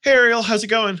Hey, Ariel, how's it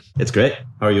going? It's great.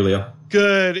 How are you, Leo?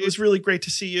 Good. It's really great to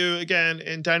see you again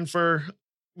in Denver.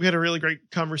 We had a really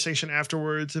great conversation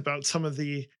afterwards about some of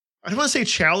the, I don't want to say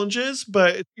challenges,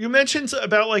 but you mentioned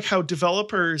about like how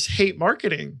developers hate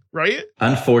marketing, right?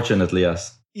 Unfortunately,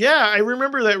 yes. Yeah, I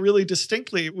remember that really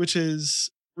distinctly, which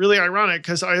is really ironic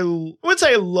because I would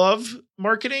say I love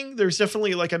marketing. There's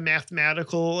definitely like a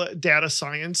mathematical data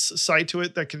science side to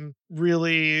it that can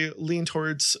really lean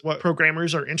towards what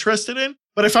programmers are interested in.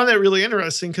 But I found that really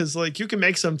interesting because like you can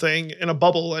make something in a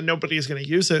bubble and nobody is going to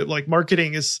use it. Like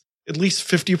marketing is at least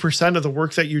 50% of the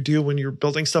work that you do when you're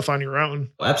building stuff on your own.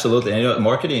 Absolutely. And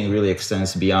marketing really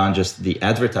extends beyond just the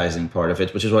advertising part of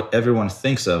it, which is what everyone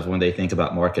thinks of when they think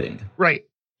about marketing. Right.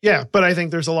 Yeah, but I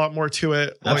think there's a lot more to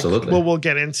it. Absolutely. What we'll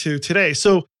get into today.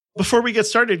 So before we get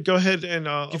started, go ahead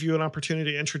and give you an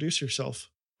opportunity to introduce yourself.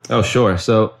 Oh, sure.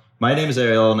 So my name is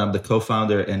Ariel, and I'm the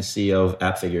co-founder and CEO of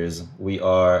AppFigures. We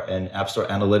are an App Store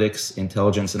analytics,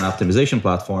 intelligence, and optimization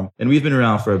platform, and we've been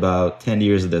around for about 10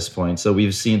 years at this point. So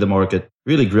we've seen the market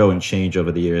really grow and change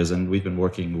over the years, and we've been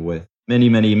working with many,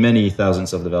 many, many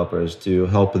thousands of developers to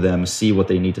help them see what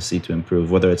they need to see to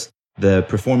improve, whether it's the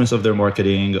performance of their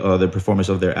marketing or the performance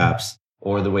of their apps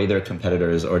or the way their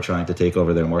competitors are trying to take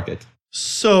over their market.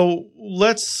 So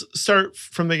let's start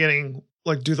from the beginning,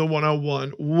 like do the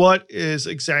 101. What is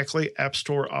exactly App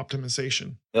Store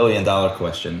optimization? $1 million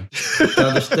question. To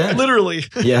understand. Literally.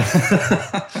 Yeah,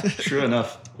 true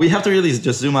enough. We have to really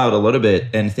just zoom out a little bit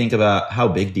and think about how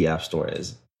big the App Store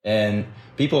is. And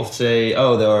people say,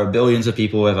 oh, there are billions of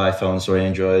people who have iPhones or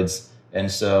Androids, and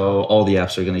so all the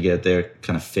apps are going to get their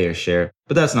kind of fair share.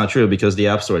 But that's not true because the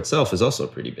App Store itself is also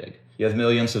pretty big. You have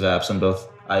millions of apps on both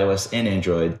iOS and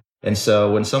Android. And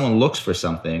so when someone looks for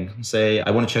something, say,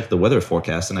 I want to check the weather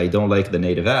forecast and I don't like the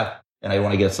native app and I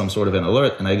want to get some sort of an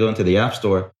alert and I go into the App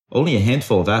Store, only a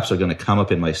handful of apps are going to come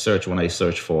up in my search when I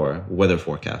search for weather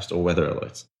forecast or weather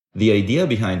alerts. The idea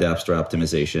behind App Store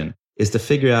optimization is to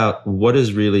figure out what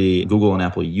is really Google and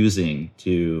Apple using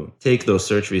to take those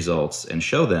search results and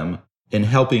show them and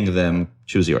helping them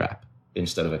choose your app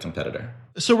instead of a competitor.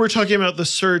 So we're talking about the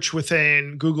search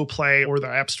within Google Play or the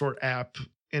App Store app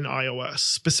in iOS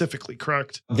specifically,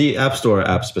 correct? The App Store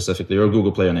app specifically, or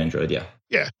Google Play on Android, yeah.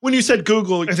 Yeah. When you said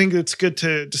Google, I think it's good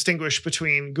to distinguish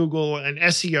between Google and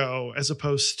SEO as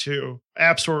opposed to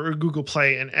App Store or Google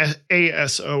Play and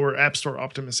ASO or App Store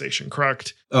optimization,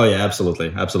 correct? Oh, yeah,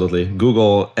 absolutely. Absolutely.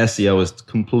 Google SEO is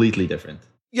completely different.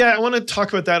 Yeah, I want to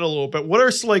talk about that a little bit. What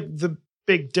are like the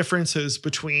big differences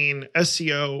between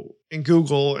SEO and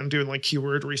Google and doing like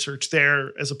keyword research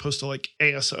there as opposed to like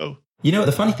ASO? You know,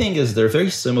 the funny thing is they're very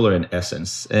similar in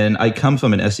essence. And I come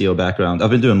from an SEO background.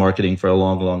 I've been doing marketing for a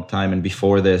long, long time. And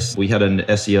before this, we had an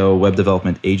SEO web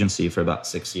development agency for about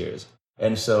 6 years.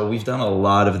 And so we've done a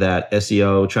lot of that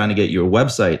SEO, trying to get your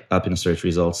website up in search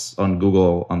results on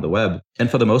Google on the web.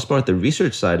 And for the most part, the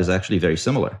research side is actually very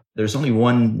similar. There's only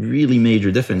one really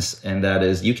major difference, and that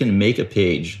is you can make a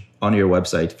page on your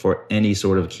website for any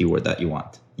sort of keyword that you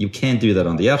want. You can't do that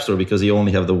on the App Store because you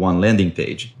only have the one landing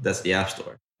page. That's the App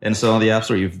Store. And so on the App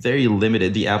Store, you're very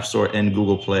limited. The App Store and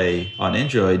Google Play on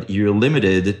Android, you're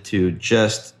limited to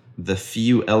just the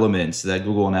few elements that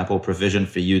Google and Apple provision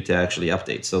for you to actually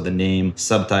update. So the name,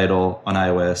 subtitle on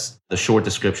iOS, the short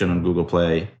description on Google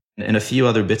Play, and a few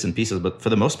other bits and pieces. But for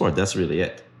the most part, that's really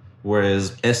it.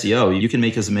 Whereas SEO, you can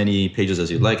make as many pages as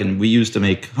you'd like. And we used to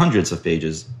make hundreds of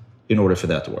pages in order for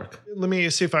that to work. Let me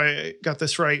see if I got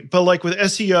this right. But like with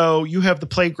SEO, you have the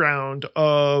playground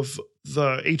of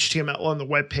the HTML on the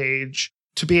web page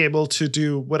to be able to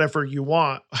do whatever you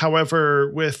want. However,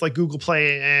 with like Google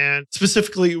Play and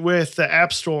specifically with the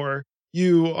App Store,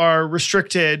 you are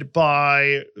restricted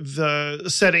by the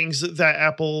settings that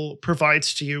Apple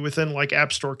provides to you within like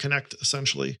App Store Connect,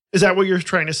 essentially. Is that what you're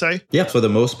trying to say? Yeah, for the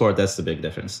most part, that's the big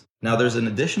difference. Now, there's an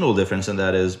additional difference, and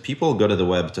that is people go to the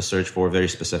web to search for very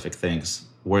specific things,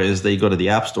 whereas they go to the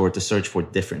App Store to search for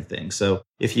different things. So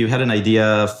if you had an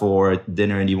idea for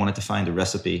dinner and you wanted to find a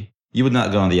recipe, you would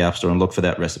not go on the App Store and look for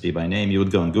that recipe by name. You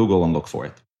would go on Google and look for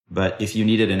it. But if you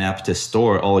needed an app to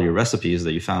store all your recipes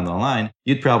that you found online,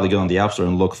 you'd probably go on the App Store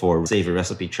and look for Save a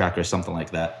Recipe Tracker or something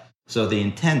like that. So the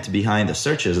intent behind the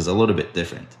searches is a little bit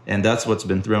different. And that's what's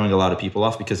been throwing a lot of people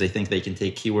off because they think they can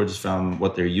take keywords from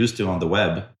what they're used to on the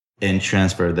web and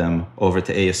transfer them over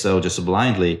to ASO just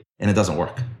blindly, and it doesn't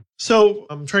work. So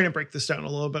I'm trying to break this down a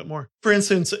little bit more. For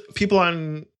instance, people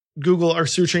on Google are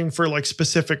searching for like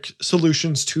specific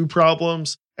solutions to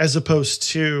problems, as opposed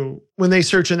to when they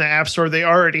search in the App Store, they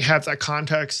already have that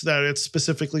context that it's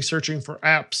specifically searching for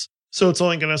apps. So it's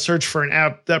only going to search for an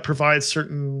app that provides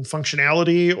certain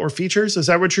functionality or features. Is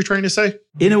that what you're trying to say?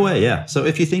 In a way, yeah. So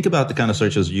if you think about the kind of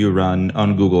searches you run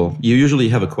on Google, you usually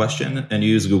have a question and you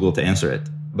use Google to answer it.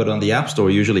 But on the App Store,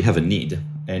 you usually have a need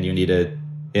and you need it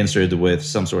answered with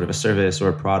some sort of a service or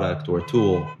a product or a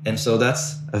tool. And so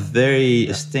that's a very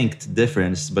distinct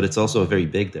difference, but it's also a very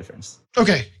big difference.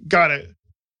 Okay, got it.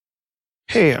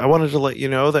 Hey, I wanted to let you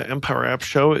know that Empower App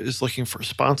Show is looking for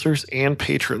sponsors and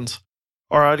patrons.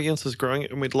 Our audience is growing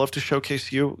and we'd love to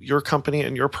showcase you, your company,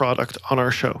 and your product on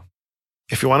our show.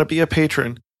 If you want to be a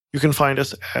patron, you can find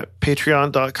us at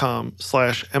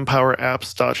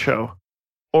patreon.com/empowerapps.show.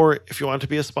 Or if you want to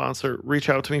be a sponsor, reach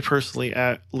out to me personally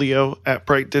at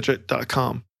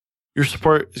leo@brightdigit.com. Your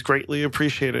support is greatly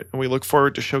appreciated and we look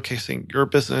forward to showcasing your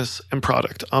business and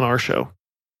product on our show.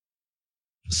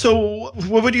 So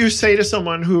what would you say to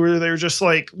someone who they're just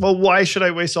like, well, why should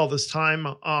I waste all this time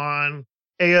on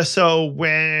ASO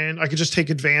when I could just take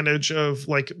advantage of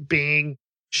like being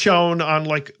shown on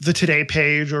like the Today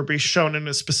page or be shown in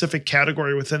a specific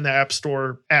category within the App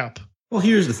Store app? Well,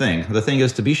 here's the thing. The thing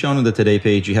is, to be shown on the Today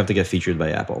page, you have to get featured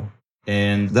by Apple.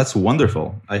 And that's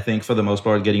wonderful. I think for the most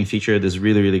part, getting featured is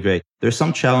really, really great. There's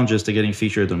some challenges to getting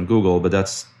featured on Google, but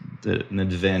that's an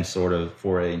advanced sort of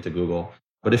foray into Google.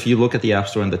 But if you look at the App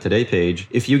Store and the Today page,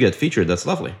 if you get featured, that's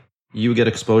lovely. You get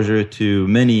exposure to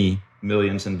many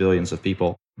millions and billions of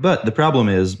people. But the problem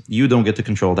is you don't get to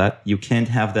control that. You can't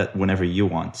have that whenever you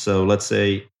want. So let's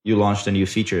say you launched a new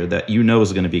feature that you know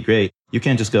is going to be great. You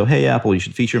can't just go, hey, Apple, you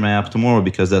should feature my app tomorrow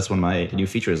because that's when my new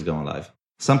feature is going live.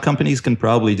 Some companies can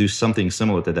probably do something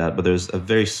similar to that, but there's a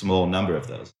very small number of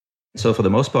those. So for the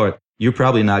most part, you're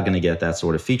probably not going to get that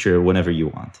sort of feature whenever you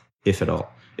want, if at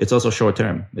all. It's also short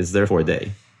term. It's there for a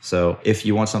day. So if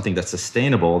you want something that's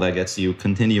sustainable, that gets you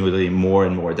continually more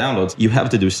and more downloads, you have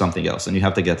to do something else and you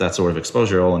have to get that sort of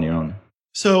exposure all on your own.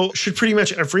 So should pretty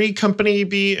much every company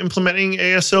be implementing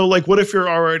ASO? Like what if you're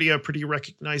already a pretty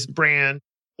recognized brand?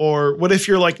 Or what if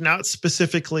you're like not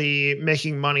specifically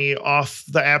making money off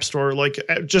the App Store? Like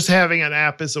just having an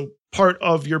app is a part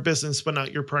of your business, but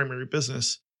not your primary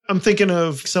business. I'm thinking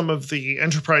of some of the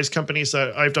enterprise companies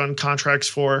that I've done contracts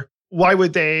for. Why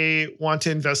would they want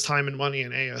to invest time and money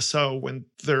in ASO when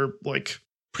they're like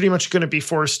pretty much going to be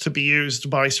forced to be used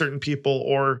by certain people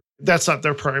or that's not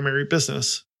their primary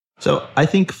business? So I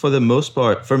think for the most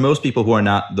part, for most people who are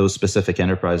not those specific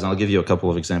enterprise, and I'll give you a couple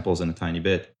of examples in a tiny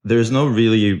bit, there's no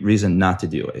really reason not to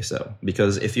do ASO.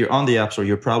 Because if you're on the App Store,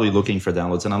 you're probably looking for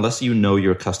downloads. And unless you know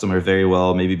your customer very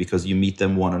well, maybe because you meet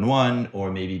them one-on-one, or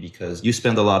maybe because you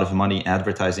spend a lot of money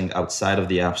advertising outside of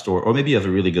the App Store, or maybe you have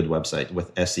a really good website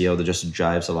with SEO that just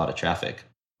drives a lot of traffic,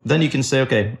 then you can say,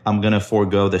 okay, I'm going to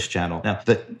forego this channel. Now,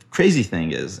 the crazy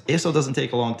thing is ASO doesn't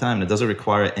take a long time and it doesn't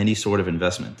require any sort of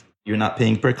investment. You're not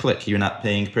paying per click. You're not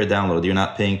paying per download. You're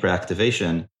not paying per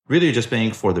activation. Really, you're just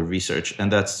paying for the research.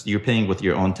 And that's, you're paying with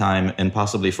your own time and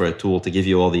possibly for a tool to give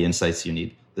you all the insights you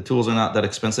need. The tools are not that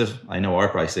expensive. I know our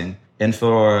pricing. And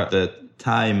for the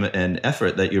time and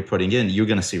effort that you're putting in, you're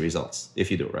going to see results if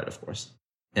you do it right, of course.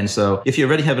 And so if you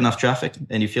already have enough traffic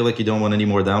and you feel like you don't want any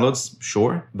more downloads,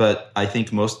 sure. But I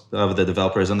think most of the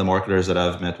developers and the marketers that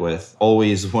I've met with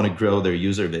always want to grow their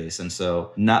user base. And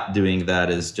so not doing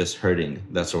that is just hurting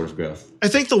that sort of growth. I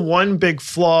think the one big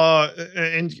flaw,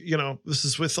 and you know, this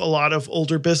is with a lot of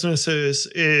older businesses,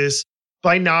 is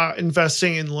by not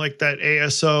investing in like that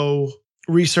ASO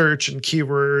research and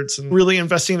keywords and really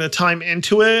investing the time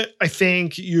into it, I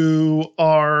think you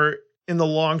are in the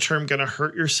long term going to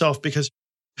hurt yourself because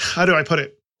how do I put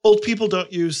it? Old people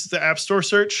don't use the App Store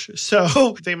search,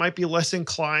 so they might be less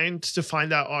inclined to find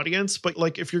that audience. But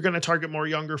like if you're going to target more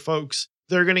younger folks,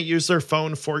 they're going to use their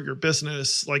phone for your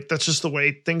business. Like that's just the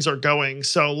way things are going.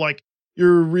 So like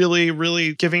you're really,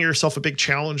 really giving yourself a big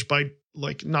challenge by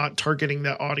like not targeting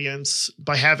that audience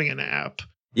by having an app.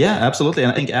 Yeah, absolutely.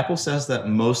 And I think Apple says that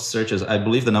most searches, I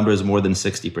believe the number is more than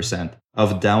 60%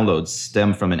 of downloads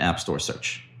stem from an App Store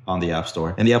search on the App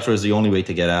Store. And the App Store is the only way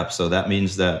to get apps. So that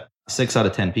means that 6 out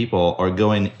of 10 people are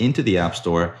going into the App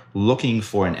Store looking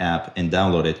for an app and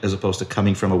download it, as opposed to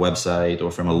coming from a website or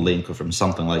from a link or from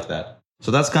something like that. So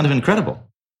that's kind of incredible.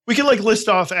 We can like list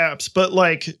off apps, but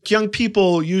like young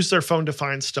people use their phone to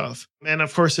find stuff. And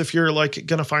of course, if you're like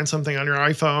going to find something on your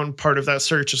iPhone, part of that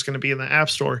search is going to be in the App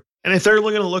Store. And if they're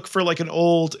going to look for like an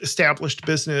old established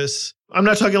business, I'm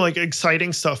not talking like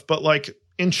exciting stuff, but like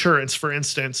insurance, for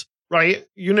instance. Right?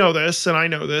 You know this, and I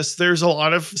know this. There's a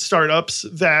lot of startups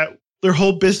that their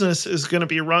whole business is going to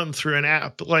be run through an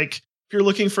app. Like if you're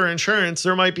looking for insurance,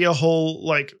 there might be a whole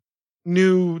like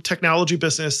new technology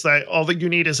business that all that you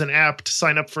need is an app to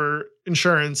sign up for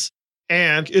insurance.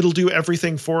 and it'll do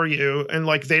everything for you. And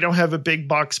like, they don't have a big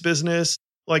box business.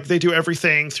 Like, they do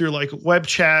everything through like web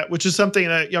chat, which is something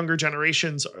that younger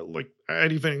generations are like,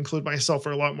 I'd even include myself,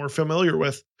 are a lot more familiar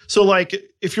with. So like,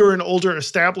 if you're an older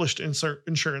established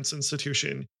insurance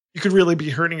institution, you could really be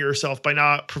hurting yourself by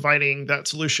not providing that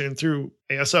solution through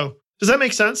ASO. Does that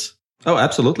make sense? Oh,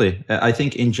 absolutely. I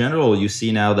think in general, you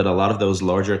see now that a lot of those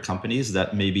larger companies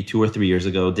that maybe 2 or 3 years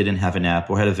ago didn't have an app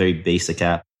or had a very basic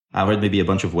app, or maybe a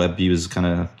bunch of web views kind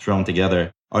of thrown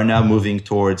together, are now moving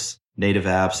towards native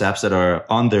apps that are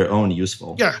on their own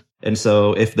useful. Yeah. And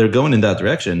so if they're going in that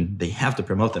direction, they have to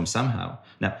promote them somehow.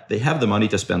 Now, they have the money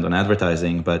to spend on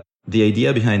advertising, but the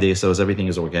idea behind ASO is everything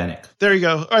is organic. There you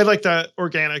go. I like that,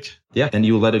 organic. Yeah, and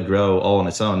you let it grow all on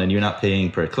its own, and you're not paying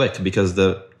per click, because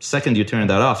the second you turn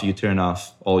that off, you turn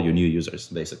off all your new users,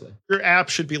 basically. Your app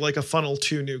should be like a funnel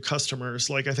to new customers.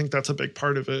 Like, I think that's a big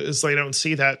part of it, is they don't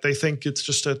see that. They think it's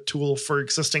just a tool for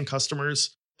existing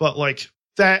customers. But like,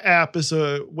 that app is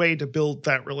a way to build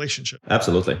that relationship.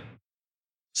 Absolutely.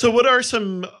 So what are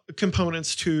some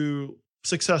components to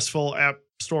successful app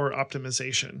store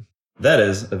optimization? That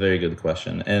is a very good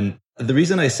question. And the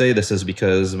reason I say this is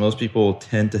because most people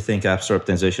tend to think app store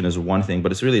optimization is one thing,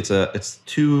 but it's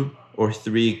 2 or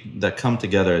 3 that come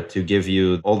together to give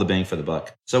you all the bang for the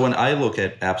buck. So when I look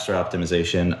at app store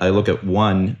optimization, I look at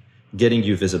 1, getting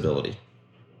you visibility.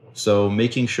 So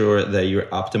making sure that you're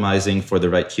optimizing for the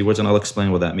right keywords, and I'll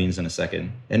explain what that means in a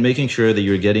second, and making sure that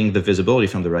you're getting the visibility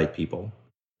from the right people.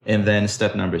 And then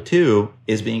step number 2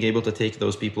 is being able to take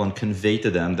those people and convey to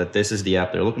them that this is the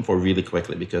app they're looking for really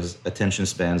quickly, because attention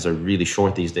spans are really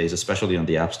short these days, especially on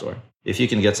the App Store. If you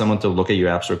can get someone to look at your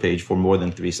App Store page for more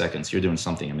than 3 seconds, you're doing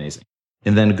something amazing.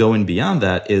 And then going beyond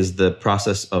that is the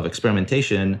process of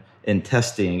experimentation and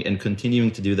testing and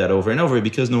continuing to do that over and over,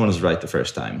 because no one is right the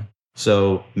first time.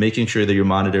 So making sure that you're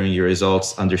monitoring your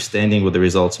results, understanding what the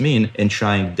results mean, and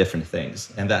trying different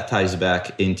things. And that ties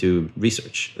back into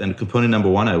research. And component number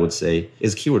 1, I would say,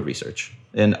 is keyword research.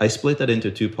 And I split that into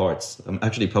 2 parts. I'm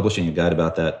actually publishing a guide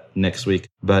about that next week.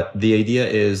 But the idea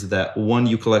is that 1,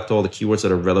 you collect all the keywords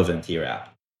that are relevant to your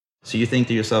app. So you think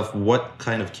to yourself, what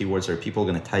kind of keywords are people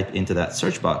going to type into that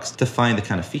search box to find the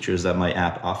kind of features that my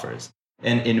app offers?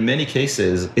 And in many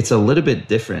cases, it's a little bit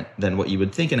different than what you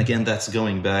would think. And again, that's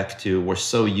going back to, we're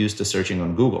so used to searching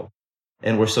on Google.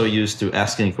 And we're so used to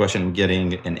asking a question and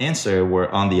getting an answer,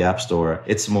 where on the App Store,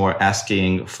 it's more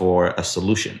asking for a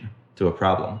solution to a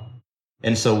problem.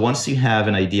 And so once you have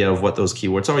an idea of what those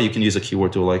keywords are, you can use a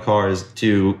keyword tool like ours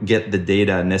to get the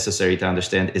data necessary to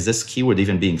understand, is this keyword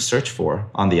even being searched for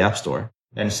on the App Store?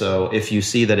 And so if you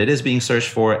see that it is being searched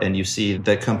for, and you see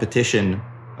that competition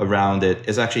around it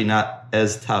is actually not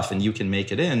as tough and you can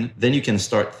make it in, then you can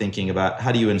start thinking about,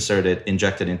 how do you insert it,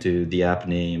 inject it into the app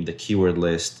name, the keyword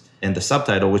list, and the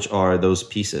subtitle, which are those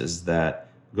pieces that,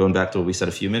 going back to what we said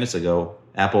a few minutes ago,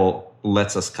 Apple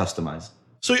lets us customize.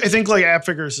 So I think like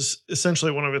AppFigures is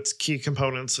essentially one of its key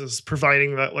components, is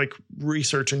providing that like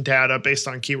research and data based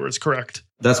on keywords, correct?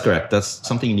 That's correct. That's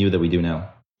something new that we do now.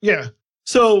 Yeah.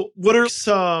 So what are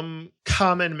some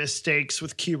common mistakes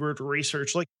with keyword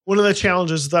research? Like, one of the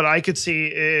challenges that I could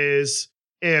see is,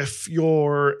 if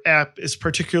your app is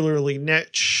particularly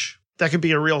niche, that could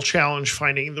be a real challenge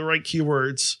finding the right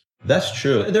keywords. That's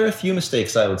true. There are a few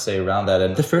mistakes, I would say, around that.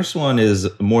 And the first one is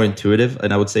more intuitive.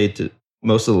 And I would say to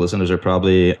most of the listeners are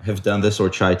probably have done this or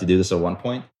tried to do this at one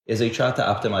point, is they try to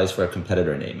optimize for a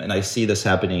competitor name. And I see this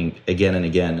happening again and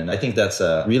again. And I think that's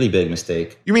a really big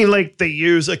mistake. You mean like they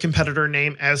use a competitor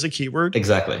name as a keyword?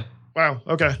 Exactly. Wow.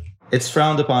 Okay. It's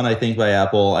frowned upon, I think, by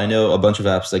Apple. I know a bunch of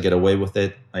apps that get away with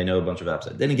it. I know a bunch of apps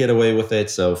that didn't get away with it.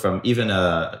 So from even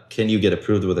a, can you get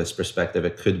approved with this perspective,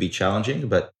 it could be challenging.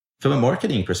 But from a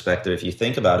marketing perspective, if you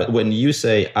think about it, when you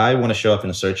say, I want to show up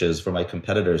in searches for my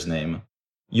competitor's name,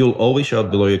 you'll always show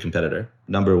up below your competitor,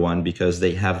 number 1, because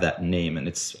they have that name and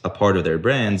it's a part of their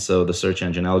brand. So the search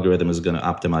engine algorithm is going to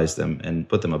optimize them and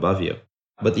put them above you.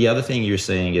 But the other thing you're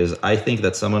saying is, I think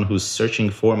that someone who's searching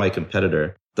for my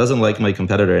competitor doesn't like my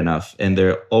competitor enough, and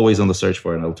they're always on the search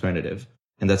for an alternative.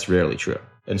 And that's rarely true.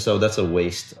 And so that's a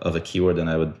waste of a keyword, and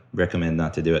I would recommend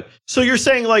not to do it. So you're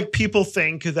saying like people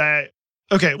think that,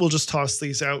 okay, we'll just toss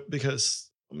these out because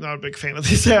I'm not a big fan of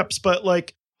these apps, but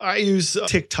like I use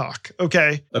TikTok,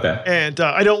 okay? Okay. And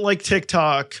I don't like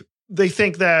TikTok. They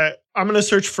think that I'm going to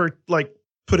search for like,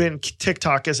 put in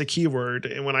TikTok as a keyword,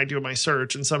 and when I do my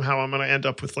search, and somehow I'm going to end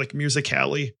up with like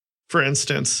Musical.ly, for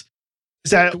instance.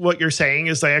 Is that what you're saying?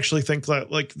 Is they actually think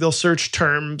that like they'll search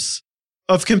terms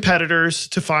of competitors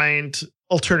to find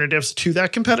alternatives to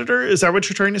that competitor. Is that what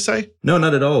you're trying to say? No,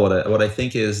 not at all. What I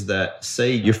think is that,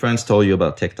 say your friends told you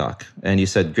about TikTok and you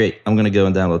said, great, I'm going to go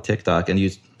and download TikTok, and you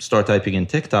start typing in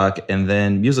TikTok and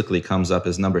then Musical.ly comes up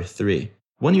as number 3.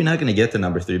 When you're not going to get to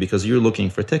number 3 because you're looking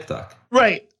for TikTok.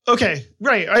 Right. Okay.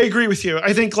 Right. I agree with you.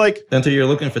 I think until you're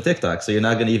looking for TikTok, so you're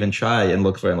not going to even try and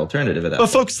look for an alternative at that. But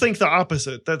folks think the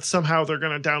opposite, that somehow they're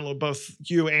going to download both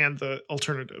you and the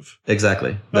alternative.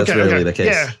 Exactly. That's rarely the case.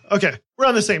 Yeah. Okay. We're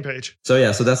on the same page. So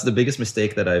that's the biggest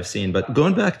mistake that I've seen. But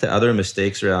going back to other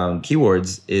mistakes around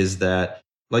keywords is that,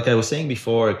 like I was saying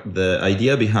before, the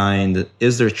idea behind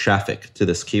is there traffic to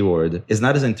this keyword is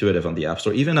not as intuitive on the App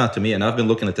Store, even not to me. And I've been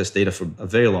looking at this data for a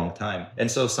very long time.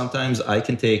 And so sometimes I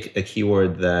can take a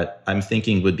keyword that I'm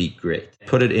thinking would be great,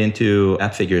 put it into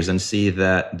App Figures and see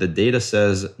that the data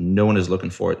says no one is looking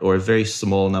for it, or a very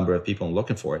small number of people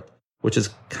looking for it, which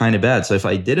is kind of bad. So if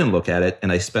I didn't look at it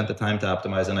and I spent the time to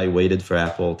optimize and I waited for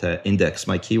Apple to index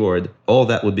my keyword, all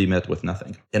that would be met with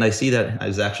nothing. And I see that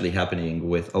is actually happening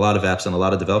with a lot of apps and a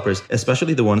lot of developers,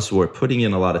 especially the ones who are putting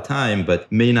in a lot of time,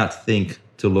 but may not think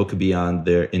to look beyond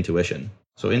their intuition.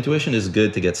 So intuition is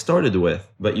good to get started with,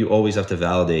 but you always have to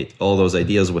validate all those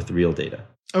ideas with real data.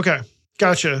 Okay.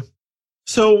 Gotcha.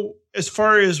 So as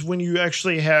far as when you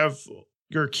actually have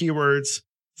your keywords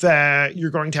that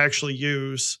you're going to actually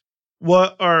use,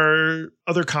 what are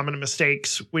other common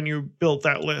mistakes when you build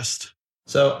that list?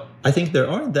 So I think there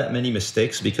aren't that many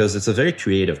mistakes because it's a very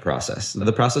creative process.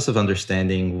 The process of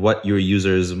understanding what your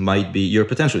users might be, your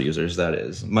potential users, that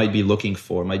is, might be looking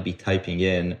for, might be typing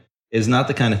in, is not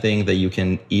the kind of thing that you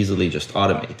can easily just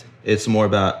automate. It's more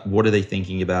about what are they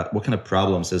thinking about? What kind of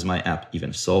problems is my app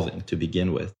even solving to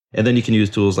begin with? And then you can use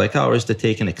tools like ours to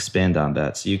take and expand on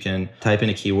that. So you can type in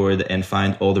a keyword and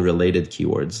find all the related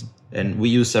keywords. And we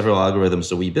use several algorithms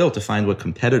that we built to find what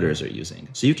competitors are using.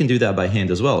 So you can do that by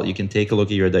hand as well. You can take a look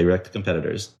at your direct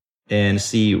competitors and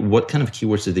see what kind of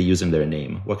keywords do they use in their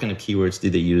name? What kind of keywords do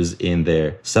they use in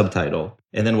their subtitle?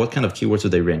 And then what kind of keywords do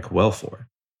they rank well for?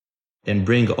 And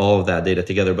bring all of that data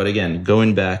together. But again,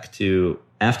 going back to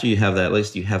after you have that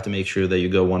list, you have to make sure that you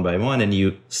go one by one and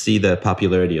you see the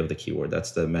popularity of the keyword.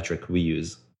 That's the metric we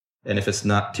use. And if it's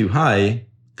not too high,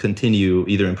 continue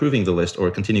either improving the list or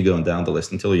continue going down the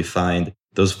list until you find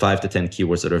those 5 to 10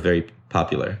 keywords that are very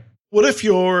popular. What if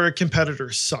your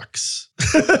competitor sucks?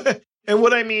 And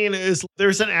what I mean is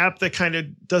there's an app that kind of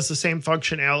does the same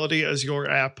functionality as your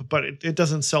app, but it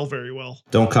doesn't sell very well.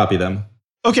 Don't copy them.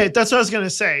 Okay, that's what I was going to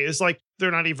say. Is like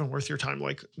they're not even worth your time,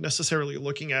 like necessarily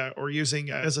looking at or using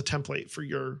as a template for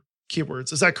your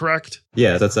keywords. Is that correct?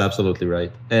 Yeah, that's absolutely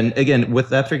right. And again,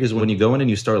 with App Figures, when you go in and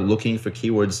you start looking for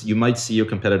keywords, you might see your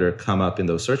competitor come up in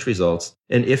those search results.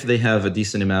 And if they have a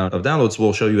decent amount of downloads,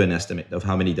 we'll show you an estimate of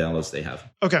how many downloads they have.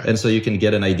 Okay. And so you can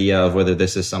get an idea of whether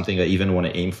this is something I even want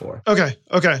to aim for. Okay.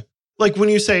 Like when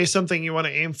you say something you want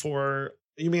to aim for,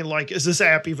 you mean like, is this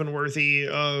app even worthy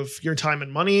of your time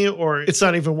and money, or it's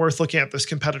not even worth looking at this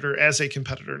competitor as a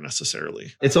competitor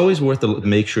necessarily? It's always worth to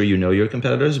make sure you know your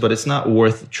competitors, but it's not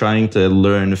worth trying to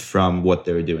learn from what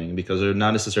they're doing because they're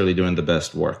not necessarily doing the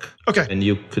best work. Okay. And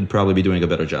you could probably be doing a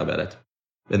better job at it.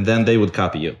 And then they would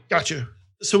copy you. Gotcha.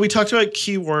 So we talked about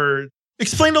keyword.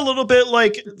 Explain a little bit,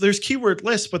 like there's keyword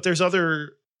lists, but there's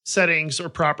other settings or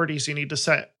properties you need to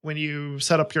set when you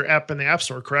set up your app in the App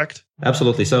Store, correct?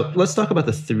 Absolutely. So let's talk about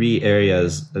the 3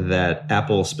 areas that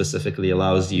Apple specifically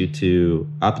allows you to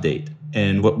update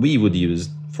and what we would use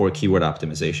for keyword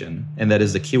optimization. And that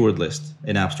is the keyword list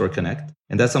in App Store Connect.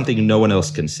 And that's something no one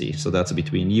else can see. So that's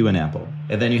between you and Apple.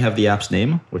 And then you have the app's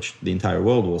name, which the entire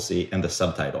world will see, and the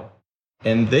subtitle.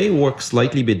 And they work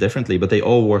slightly bit differently, but they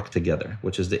all work together,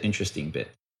 which is the interesting bit.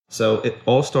 So it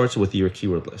all starts with your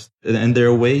keyword list. And there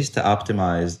are ways to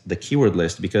optimize the keyword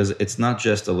list because it's not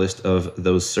just a list of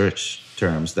those search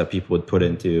terms that people would put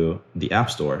into the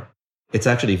App Store. It's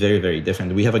actually very, very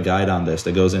different. We have a guide on this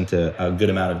that goes into a good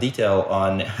amount of detail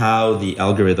on how the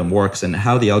algorithm works and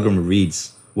how the algorithm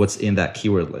reads what's in that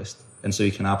keyword list. And so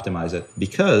you can optimize it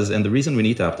and the reason we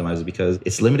need to optimize it because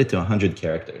it's limited to 100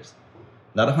 characters.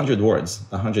 Not 100 words,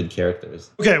 100 characters.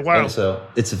 Okay, wow. And so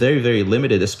it's very, very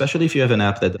limited, especially if you have an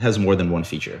app that has more than one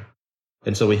feature.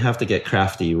 And so we have to get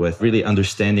crafty with really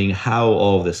understanding how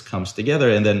all of this comes together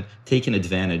and then taking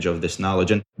advantage of this knowledge.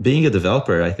 And being a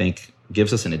developer, I think,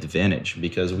 gives us an advantage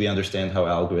because we understand how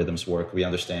algorithms work. We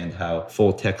understand how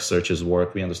full text searches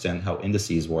work. We understand how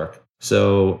indices work.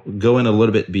 So going a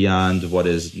little bit beyond what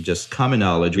is just common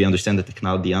knowledge, we understand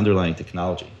the underlying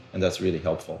technology, and that's really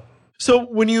helpful. So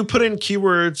when you put in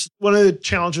keywords, one of the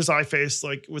challenges I face,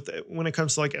 like when it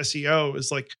comes to like SEO,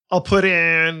 is like I'll put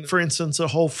in, for instance, a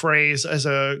whole phrase as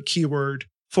a keyword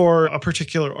for a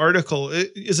particular article.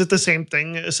 Is it the same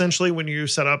thing essentially when you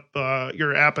set up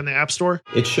your app in the App Store?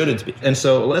 It shouldn't be. And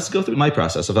so let's go through my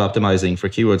process of optimizing for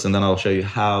keywords, and then I'll show you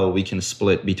how we can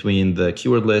split between the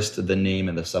keyword list, the name,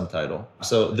 and the subtitle.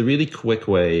 So the really quick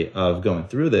way of going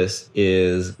through this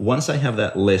is once I have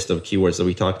that list of keywords that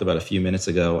we talked about a few minutes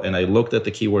ago, and I looked at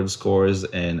the keyword scores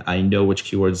and I know which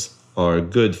keywords are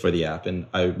good for the app and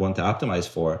I want to optimize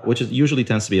for, which usually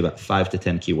tends to be about 5 to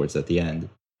 10 keywords at the end,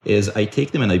 is I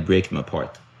take them and I break them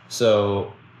apart.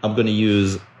 So I'm going to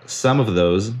use some of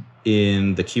those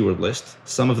in the keyword list,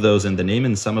 some of those in the name,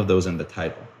 and some of those in the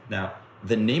title. Now,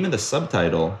 the name and the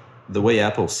subtitle, the way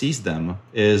Apple sees them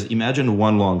is imagine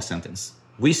one long sentence.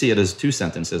 We see it as 2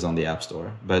 sentences on the App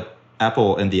Store, but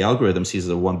Apple and the algorithm sees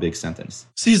it as one big sentence.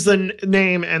 Sees the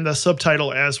name and the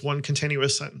subtitle as one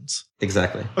continuous sentence.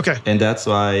 Exactly. Okay. And that's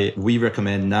why we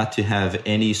recommend not to have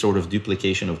any sort of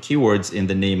duplication of keywords in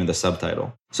the name and the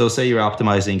subtitle. So say you're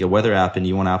optimizing a weather app and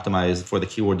you want to optimize for the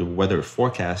keyword weather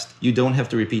forecast. You don't have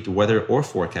to repeat weather or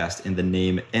forecast in the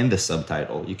name and the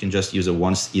subtitle. You can just use it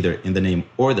once either in the name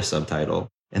or the subtitle.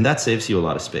 And that saves you a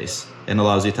lot of space and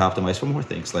allows you to optimize for more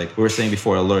things, like we were saying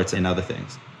before, alerts and other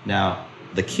things. Now,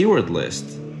 the keyword list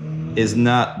is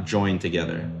not joined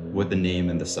together with the name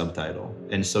and the subtitle.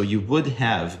 And so you would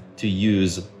have to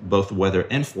use both weather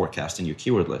and forecast in your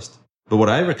keyword list. But what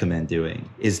I recommend doing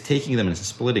is taking them and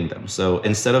splitting them. So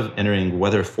instead of entering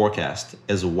weather forecast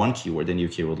as one keyword in your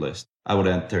keyword list, I would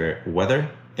enter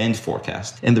weather and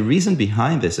forecast. And the reason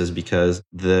behind this is because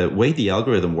the way the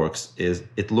algorithm works is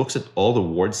it looks at all the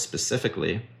words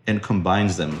specifically and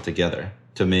combines them together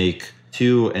to make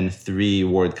 2 and 3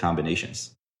 word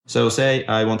combinations. So say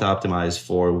I want to optimize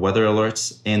for weather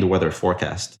alerts and weather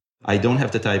forecast. I don't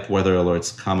have to type weather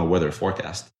alerts, weather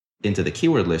forecast into the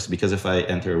keyword list, because if I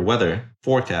enter weather,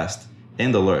 forecast,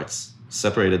 and alerts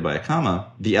separated by a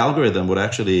comma, the algorithm would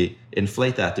actually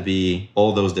inflate that to be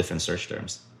all those different search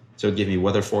terms. So it'd give me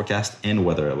weather forecast and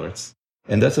weather alerts.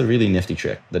 And that's a really nifty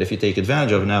trick that if you take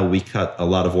advantage of, now we cut a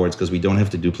lot of words because we don't have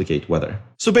to duplicate weather.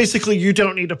 So basically you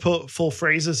don't need to put full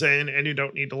phrases in and you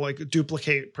don't need to like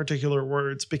duplicate particular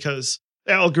words because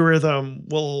the algorithm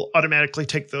will automatically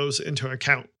take those into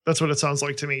account. That's what it sounds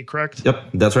like to me, correct? Yep,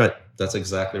 that's right. That's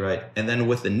exactly right. And then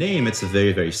with the name, it's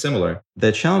very, very similar.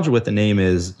 The challenge with the name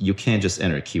is you can't just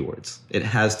enter keywords. It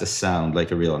has to sound like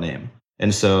a real name.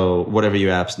 And so whatever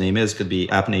your app's name is could be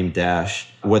app name dash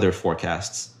weather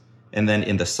forecasts. And then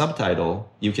in the subtitle,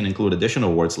 you can include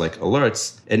additional words like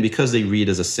alerts. And because they read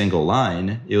as a single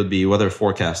line, it would be weather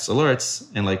forecasts alerts.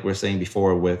 And like we were saying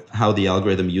before, with how the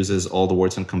algorithm uses all the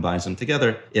words and combines them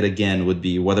together, it again would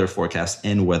be weather forecasts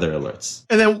and weather alerts.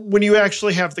 And then when you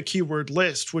actually have the keyword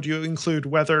list, would you include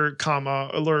weather,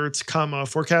 alerts,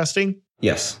 forecasting?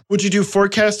 Yes. Would you do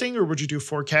forecasting or would you do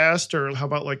forecast? Or how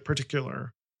about like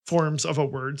particular forms of a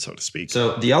word, so to speak?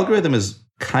 So the algorithm is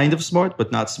kind of smart,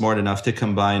 but not smart enough to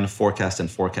combine forecast and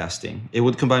forecasting. It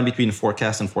would combine between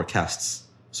forecast and forecasts.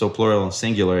 So plural and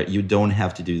singular, you don't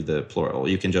have to do the plural.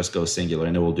 You can just go singular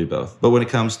and it will do both. But when it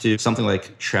comes to something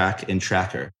like track and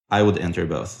tracker, I would enter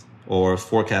both. Or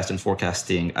forecast and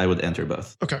forecasting, I would enter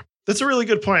both. Okay. That's a really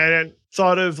good point. I hadn't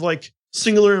thought of like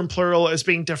singular and plural as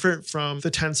being different from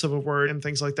the tense of a word and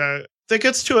things like that. That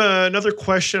gets to another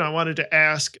question I wanted to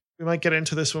ask. We might get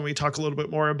into this when we talk a little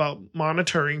bit more about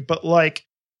monitoring, but like,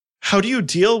 how do you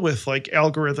deal with like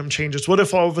algorithm changes? What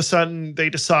if all of a sudden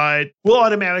they decide we'll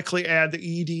automatically add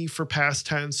the ed for past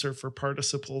tense or for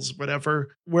participles,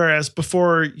 whatever, whereas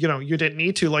before, you didn't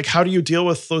need to? Like, how do you deal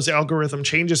with those algorithm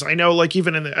changes? I know like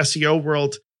even in the SEO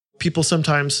world, people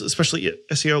sometimes, especially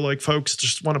SEO like folks,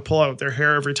 just want to pull out their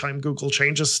hair every time Google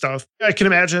changes stuff. I can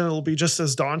imagine it'll be just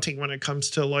as daunting when it comes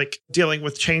to like dealing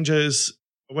with changes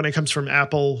when it comes from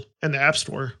Apple and the App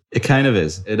Store. It kind of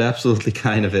is. It absolutely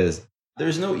kind of is.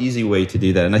 There's no easy way to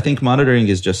do that. And I think monitoring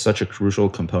is just such a crucial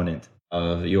component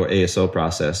of your ASO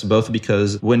process, both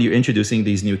because when you're introducing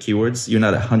these new keywords, you're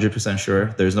not 100% sure.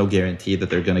 There's no guarantee that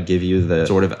they're going to give you the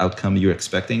sort of outcome you're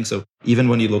expecting. So even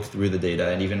when you look through the data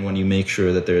and even when you make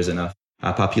sure that there's enough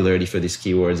popularity for these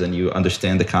keywords and you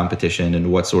understand the competition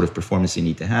and what sort of performance you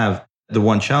need to have, the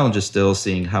one challenge is still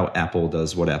seeing how Apple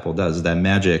does what Apple does. That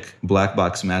magic, black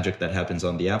box magic that happens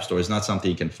on the App Store is not something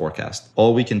you can forecast.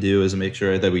 All we can do is make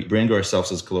sure that we bring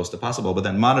ourselves as close as possible, but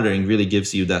then monitoring really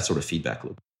gives you that sort of feedback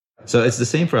loop. So it's the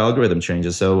same for algorithm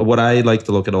changes. So what I like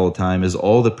to look at all the time is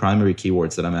all the primary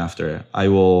keywords that I'm after. I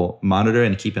will monitor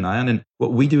and keep an eye on. And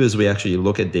what we do is we actually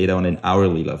look at data on an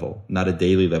hourly level, not a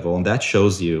daily level. And that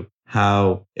shows you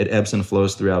how it ebbs and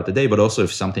flows throughout the day, but also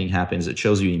if something happens, it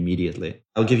shows you immediately.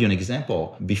 I'll give you an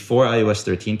example. Before iOS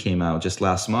 13 came out just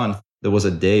last month, there was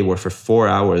a day where for 4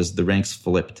 hours, the ranks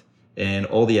flipped. And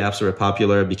all the apps that were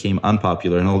popular became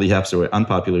unpopular, and all the apps that were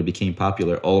unpopular became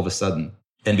popular all of a sudden.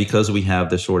 And because we have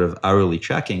this sort of hourly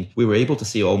tracking, we were able to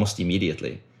see almost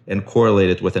immediately and correlate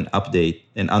it with an update,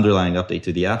 an underlying update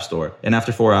to the App Store. And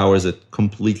after 4 hours, it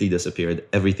completely disappeared.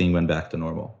 Everything went back to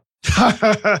normal.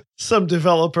 Some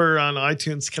developer on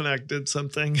iTunes Connect did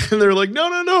something and they're like,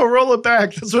 no, roll it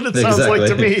back. That's what it sounds like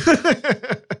to me.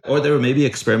 Or they were maybe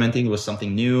experimenting with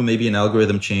something new. Maybe an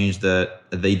algorithm changed that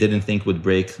they didn't think would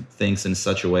break things in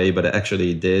such a way, but it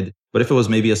actually did. But if it was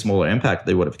maybe a smaller impact,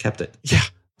 they would have kept it. Yeah.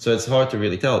 So it's hard to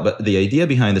really tell. But the idea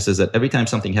behind this is that every time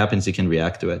something happens, you can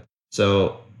react to it.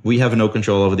 So we have no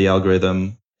control over the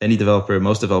algorithm.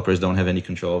 Most developers don't have any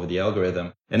control over the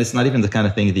algorithm. And it's not even the kind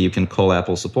of thing that you can call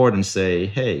Apple support and say,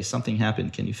 hey, something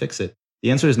happened. Can you fix it? The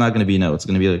answer is not going to be no. It's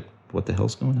going to be like, what the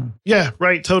hell's going on? Yeah,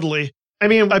 right. Totally. I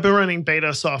mean, I've been running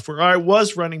beta software. I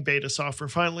was running beta software.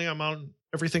 Finally,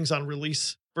 everything's on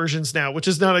release versions now, which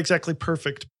is not exactly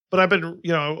perfect. But I've been,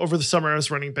 over the summer, I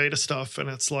was running beta stuff. And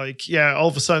it's like, yeah, all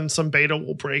of a sudden some beta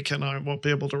will break and I won't be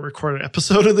able to record an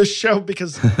episode of this show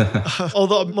because all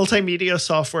the multimedia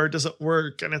software doesn't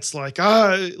work. And it's like,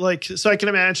 so I can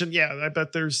imagine, yeah, I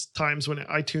bet there's times when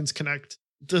iTunes Connect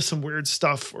does some weird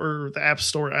stuff or the App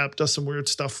Store app does some weird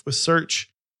stuff with search.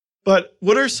 But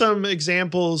what are some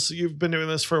examples, you've been doing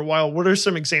this for a while, what are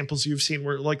some examples you've seen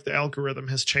where like the algorithm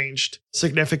has changed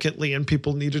significantly and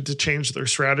people needed to change their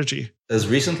strategy? As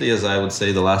recently as I would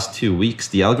say the last 2 weeks,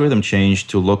 the algorithm changed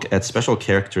to look at special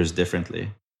characters differently.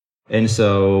 And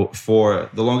so for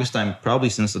the longest time, probably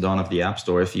since the dawn of the App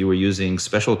Store, if you were using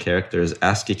special characters,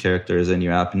 ASCII characters in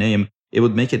your app name, it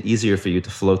would make it easier for you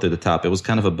to float to the top. It was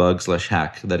kind of a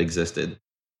bug/hack that existed.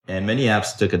 And many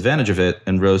apps took advantage of it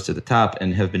and rose to the top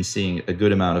and have been seeing a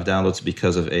good amount of downloads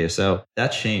because of ASO. That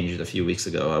changed a few weeks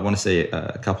ago. I want to say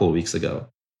a couple of weeks ago.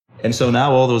 And so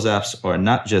now all those apps are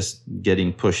not just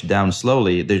getting pushed down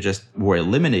slowly. They just were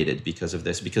eliminated because of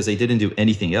this, because they didn't do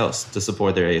anything else to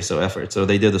support their ASO effort. So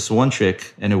they did this one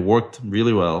trick and it worked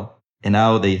really well. And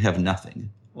now they have nothing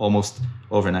almost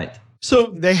overnight. So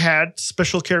they had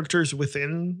special characters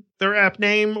within their app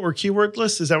name or keyword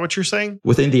list? Is that what you're saying?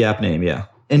 Within the app name, yeah.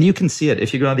 And you can see it.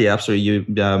 If you go on the App Store, I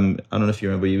don't know if you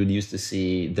remember, you would used to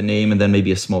see the name and then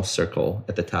maybe a small circle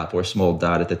at the top or a small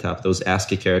dot at the top, those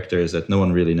ASCII characters that no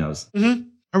one really knows. Mm-hmm.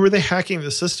 Or were they hacking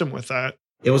the system with that?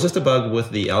 It was just a bug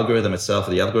with the algorithm itself.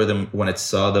 The algorithm, when it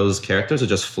saw those characters, it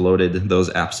just floated those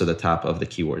apps to the top of the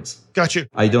keywords. Got you.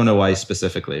 I don't know why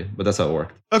specifically, but that's how it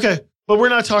worked. Okay. But we're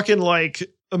not talking like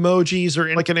emojis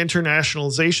or like an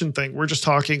internationalization thing. We're just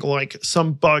talking like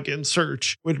some bug in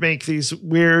search would make these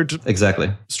weird,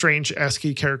 strange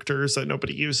ASCII characters that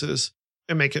nobody uses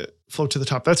and make it float to the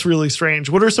top. That's really strange.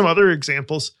 What are some other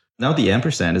examples? Now the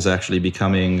ampersand is actually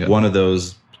becoming one of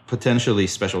those potentially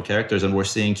special characters, and we're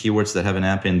seeing keywords that have an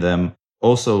amp in them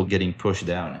also getting pushed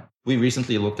down. We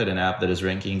recently looked at an app that is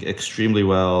ranking extremely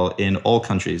well in all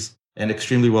countries and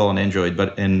extremely well on Android,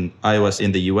 but in iOS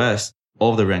in the US,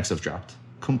 all of the ranks have dropped.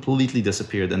 Completely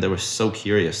disappeared, and they were so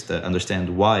curious to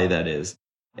understand why that is.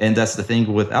 And that's the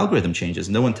thing with algorithm changes.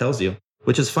 No one tells you,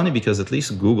 which is funny because at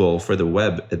least Google for the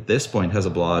web at this point has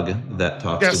a blog that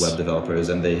talks to web developers,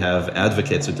 and they have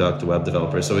advocates who talk to web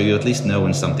developers. So you at least know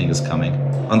when something is coming.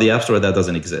 On the App Store, that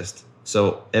doesn't exist.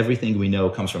 So everything we know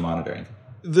comes from monitoring.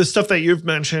 The stuff that you've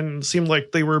mentioned seemed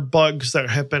like they were bugs that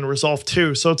have been resolved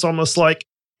too. So it's almost like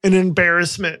an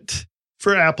embarrassment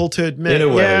for Apple to admit, in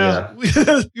a way,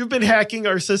 yeah. You've been hacking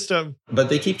our system. But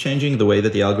they keep changing the way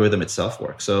that the algorithm itself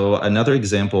works. So another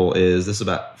example is this: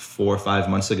 about 4 or 5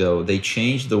 months ago, they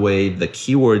changed the way the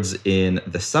keywords in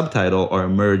the subtitle are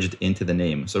merged into the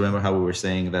name. So remember how we were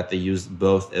saying that they used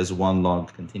both as one long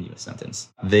continuous sentence.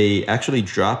 They actually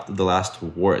dropped the last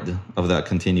word of that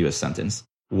continuous sentence.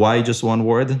 Why just one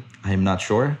word? I'm not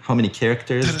sure. How many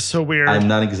characters? That is so weird. I'm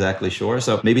not exactly sure.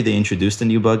 So maybe they introduced a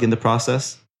new bug in the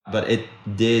process. But it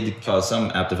did cause some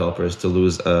app developers to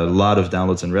lose a lot of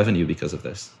downloads and revenue because of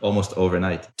this, almost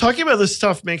overnight. Talking about this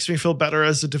stuff makes me feel better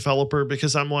as a developer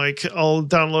because I'm like, I'll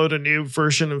download a new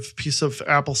version of piece of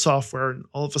Apple software and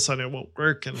all of a sudden it won't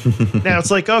work. And now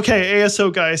it's like, okay,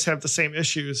 ASO guys have the same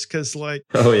issues because like,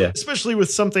 especially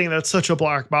with something that's such a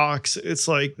black box, it's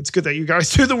like, it's good that you guys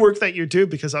do the work that you do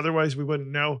because otherwise we wouldn't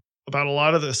know about a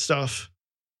lot of this stuff.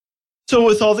 So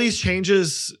with all these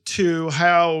changes to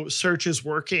how search is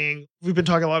working, we've been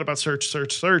talking a lot about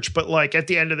search, but like at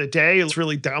the end of the day, it's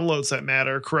really downloads that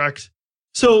matter, correct?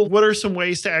 So what are some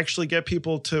ways to actually get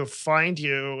people to find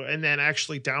you and then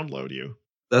actually download you?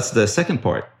 That's the second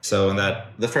part. So in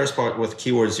that, the first part with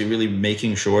keywords, you're really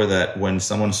making sure that when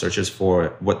someone searches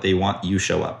for what they want, you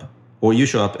show up. Or you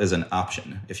show up as an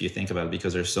option, if you think about it,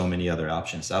 because there's so many other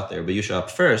options out there. But you show up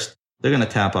first, they're going to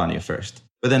tap on you first.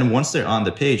 But then once they're on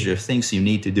the page, there are things you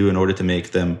need to do in order to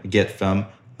make them get from,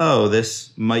 oh,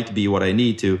 this might be what I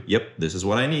need, to, yep, this is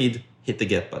what I need, hit the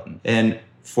get button. And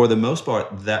for the most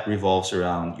part, that revolves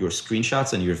around your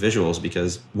screenshots and your visuals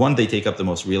because one, they take up the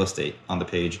most real estate on the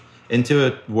page. And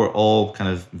two, we're all kind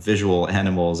of visual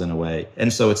animals in a way.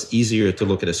 And so it's easier to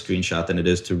look at a screenshot than it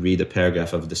is to read a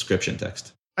paragraph of description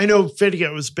text. I know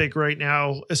video is big right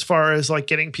now as far as like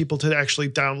getting people to actually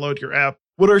download your app.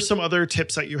 What are some other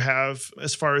tips that you have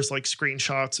as far as like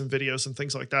screenshots and videos and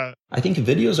things like that? I think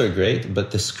videos are great,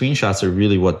 but the screenshots are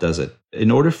really what does it.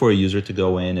 In order for a user to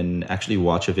go in and actually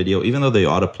watch a video, even though they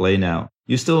autoplay now,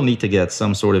 you still need to get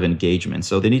some sort of engagement.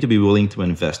 So they need to be willing to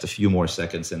invest a few more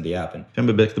seconds in the app. And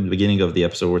remember back to the beginning of the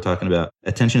episode, we're talking about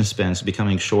attention spans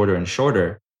becoming shorter and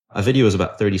shorter. A video is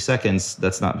about 30 seconds.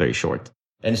 That's not very short.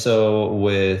 And so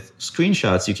with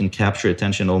screenshots, you can capture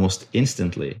attention almost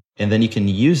instantly. And then you can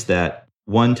use that,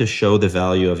 one, to show the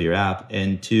value of your app,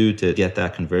 and two, to get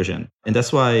that conversion. And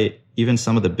that's why even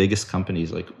some of the biggest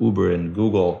companies like Uber and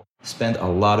Google spend a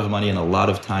lot of money and a lot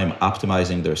of time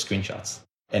optimizing their screenshots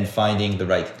and finding the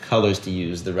right colors to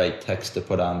use, the right text to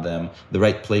put on them, the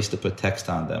right place to put text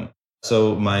on them.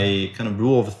 So my kind of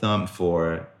rule of thumb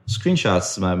for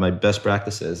screenshots, my best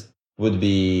practices would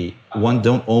be, one,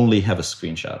 don't only have a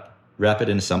screenshot. Wrap it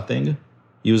in something.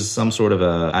 Use some sort of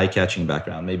a eye-catching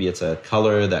background. Maybe it's a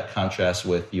color that contrasts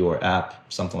with your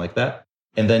app, something like that.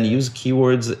 And then use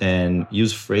keywords and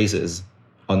use phrases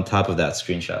on top of that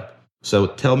screenshot. So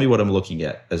tell me what I'm looking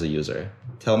at as a user.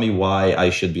 Tell me why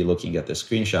I should be looking at this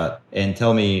screenshot, and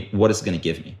tell me what it's going to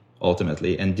give me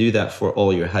ultimately. And do that for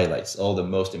all your highlights, all the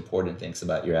most important things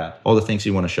about your app, all the things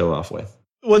you want to show off with.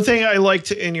 One thing I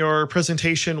liked in your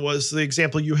presentation was the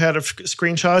example you had of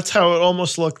screenshots, how it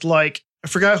almost looked like, I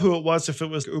forgot who it was, if it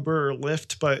was Uber or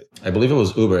Lyft, but I believe it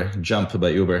was Uber, Jump by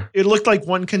Uber. It looked like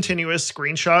one continuous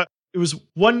screenshot. It was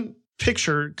one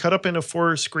picture cut up into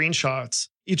 4 screenshots,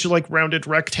 each like rounded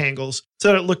rectangles, so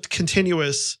that it looked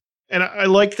continuous. And I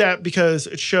like that because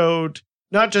it showed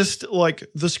not just like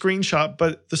the screenshot,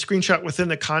 but the screenshot within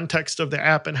the context of the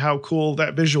app and how cool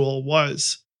that visual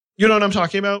was. You know what I'm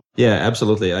talking about? Yeah,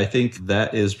 absolutely. I think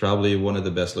that is probably one of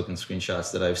the best looking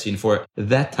screenshots that I've seen for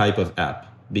that type of app,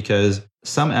 because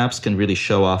some apps can really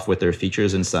show off with their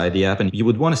features inside the app, and you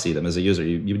would want to see them as a user.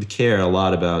 You would care a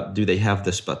lot about, do they have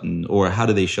this button, or how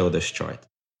do they show this chart?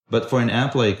 But for an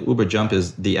app like Uber Jump,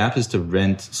 the app is to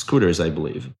rent scooters, I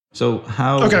believe. So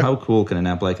how cool can an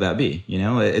app like that be? You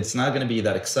know, it's not going to be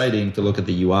that exciting to look at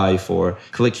the UI for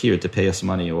click here to pay us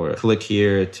money, or click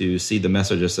here to see the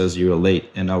message that says you're late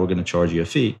and now we're going to charge you a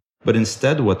fee. But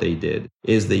instead what they did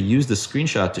is they used the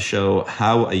screenshot to show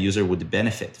how a user would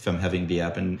benefit from having the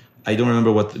app. And I don't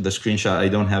remember what the screenshot, I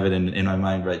don't have it in my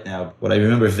mind right now. What I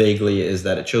remember vaguely is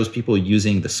that it shows people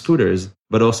using the scooters,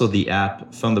 but also the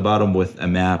app from the bottom with a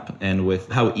map and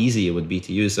with how easy it would be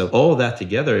to use. So all of that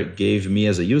together gave me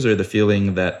as a user the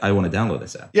feeling that I want to download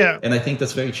this app. Yeah. And I think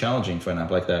that's very challenging for an app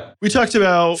like that. We talked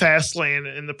about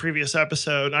Fastlane in the previous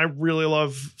episode. I really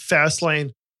love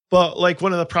Fastlane. But like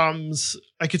one of the problems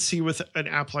I could see with an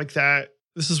app like that,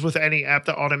 this is with any app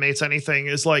that automates anything,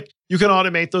 is like you can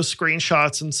automate those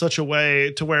screenshots in such a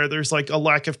way to where there's like a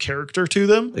lack of character to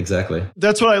them. Exactly.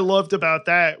 That's what I loved about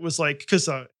that, was like, because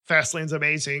Fastlane's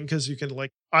amazing because you can like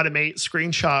automate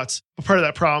screenshots. But part of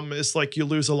that problem is like you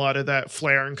lose a lot of that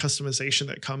flair and customization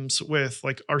that comes with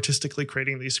like artistically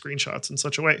creating these screenshots in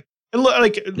such a way. And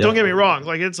like, don't get me wrong,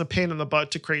 like it's a pain in the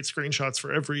butt to create screenshots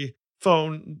for every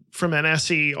phone, from an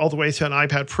SE all the way to an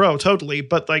iPad Pro, totally.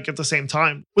 But like at the same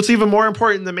time, what's even more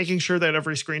important than making sure that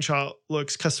every screenshot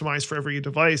looks customized for every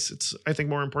device, it's, I think,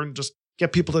 more important just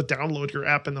get people to download your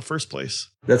app in the first place.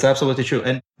 That's absolutely true.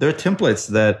 And there are templates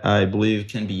that I believe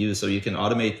can be used. So you can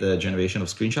automate the generation of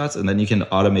screenshots, and then you can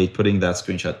automate putting that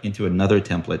screenshot into another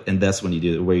template. And that's when you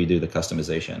do the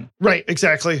customization. Right,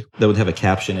 exactly. That would have a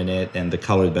caption in it and the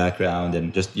colored background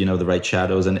and just, the right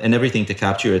shadows and everything to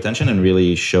capture your attention and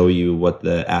really show you what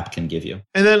the app can give you.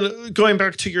 And then going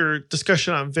back to your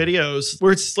discussion on videos,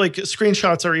 where it's like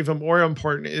screenshots are even more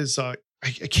important, is I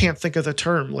can't think of the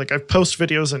term. Like I post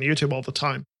videos on YouTube all the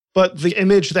time, but the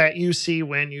image that you see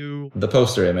when you... The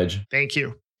poster image. Thank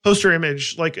you. Poster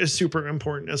image like is super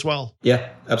important as well. Yeah,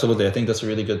 absolutely. I think that's a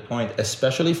really good point,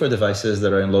 especially for devices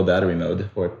that are in low battery mode,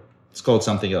 or it's called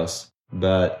something else.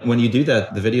 But when you do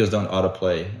that, the videos don't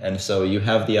autoplay. And so you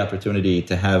have the opportunity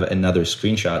to have another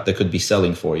screenshot that could be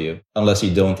selling for you, unless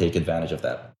you don't take advantage of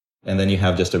that. And then you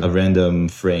have just a random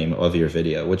frame of your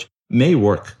video, which may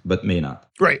work, but may not.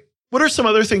 Right. What are some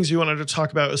other things you wanted to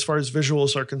talk about as far as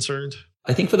visuals are concerned?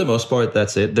 I think for the most part,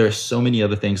 that's it. There are so many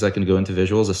other things that can go into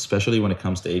visuals, especially when it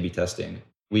comes to A/B testing.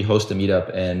 We host a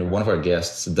meetup and one of our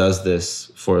guests does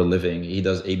this for a living. He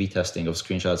does A/B testing of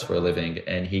screenshots for a living,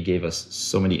 and he gave us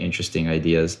so many interesting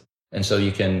ideas. And so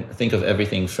you can think of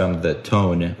everything from the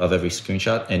tone of every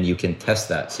screenshot, and you can test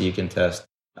that. So you can test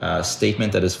a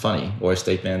statement that is funny, or a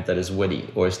statement that is witty,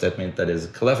 or a statement that is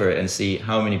clever, and see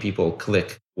how many people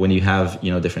click when you have,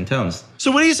 different tones. So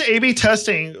when he's A/B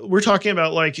testing, we're talking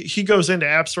about like he goes into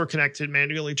App Store Connected,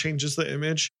 manually changes the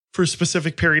image for a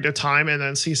specific period of time and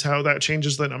then sees how that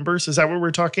changes the numbers. Is that what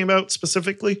we're talking about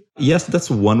specifically? Yes, that's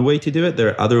one way to do it. There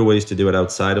are other ways to do it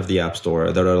outside of the App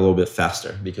Store that are a little bit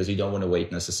faster, because you don't want to wait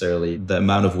necessarily the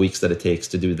amount of weeks that it takes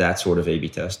to do that sort of A/B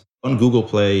test. On Google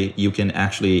Play, you can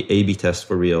actually A/B test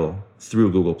for real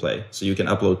through Google Play. So you can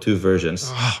upload 2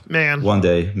 versions. Oh, man. One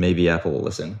day, maybe Apple will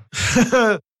listen.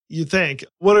 You think.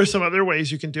 What are some other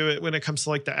ways you can do it when it comes to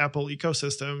like the Apple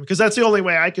ecosystem? Because that's the only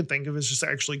way I could think of, is just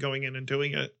actually going in and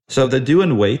doing it. So the do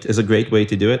and wait is a great way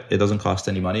to do it. It doesn't cost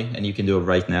any money, and you can do it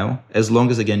right now, as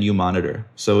long as, again, you monitor.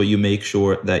 So you make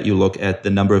sure that you look at the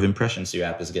number of impressions your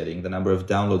app is getting, the number of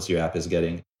downloads your app is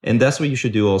getting. And that's what you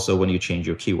should do also when you change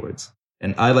your keywords.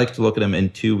 And I like to look at them in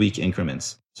 2-week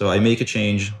increments. So I make a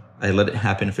change, I let it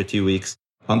happen for 2 weeks.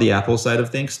 On the Apple side of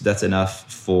things, that's enough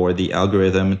for the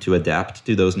algorithm to adapt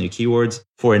to those new keywords,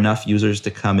 for enough users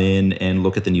to come in and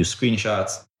look at the new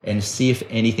screenshots and see if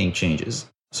anything changes.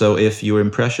 So if your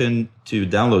impression to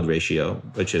download ratio,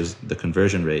 which is the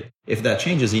conversion rate, if that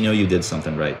changes, you did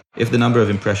something right. If the number of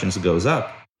impressions goes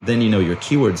up, then your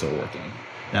keywords are working.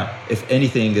 Now, if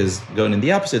anything is going in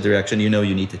the opposite direction, you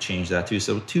need to change that too.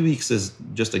 So 2 weeks is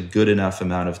just a good enough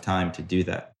amount of time to do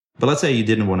that. But let's say you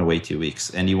didn't want to wait 2 weeks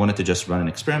and you wanted to just run an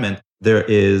experiment. There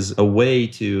is a way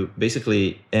to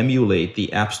basically emulate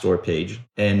the App Store page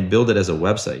and build it as a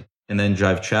website, and then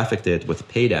drive traffic to it with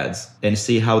paid ads and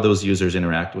see how those users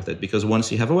interact with it. Because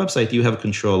once you have a website, you have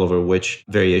control over which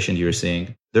variation you're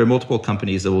seeing. There are multiple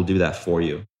companies that will do that for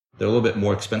you. They're a little bit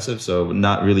more expensive, so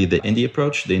not really the indie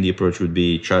approach. The indie approach would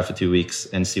be try it for 2 weeks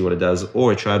and see what it does,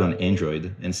 or try it on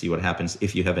Android and see what happens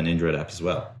if you have an Android app as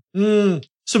well.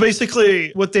 So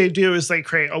basically what they do is they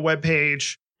create a web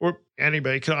page, or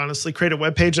anybody could honestly create a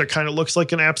web page that kind of looks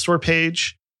like an App Store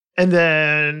page, and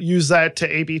then use that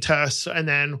to A/B test. And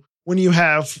then when you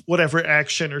have whatever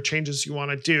action or changes you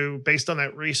want to do based on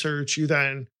that research, you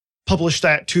then publish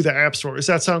that to the App Store. Does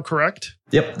that sound correct?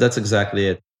 Yep, that's exactly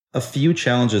it. A few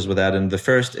challenges with that. And the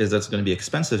first is that's going to be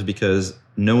expensive because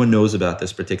no one knows about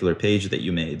this particular page that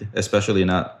you made, especially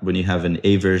not when you have an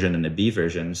A version and a B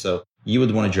version. So you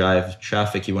would want to drive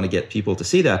traffic. You want to get people to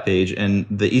see that page. And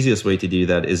the easiest way to do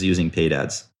that is using paid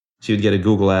ads. So you'd get a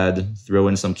Google ad, throw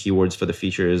in some keywords for the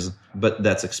features, but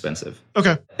that's expensive.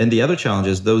 Okay. And the other challenge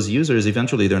is those users,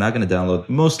 eventually they're not going to download.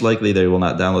 Most likely they will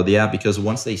not download the app, because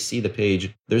once they see the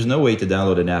page, there's no way to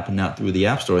download an app not through the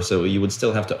App Store. So you would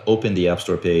still have to open the App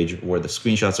Store page where the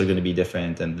screenshots are going to be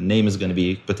different and the name is going to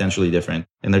be potentially different.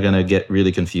 And they're going to get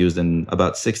really confused. And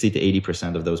about 60 to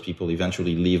 80% of those people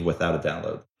eventually leave without a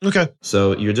download. Okay.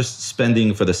 So you're just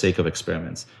spending for the sake of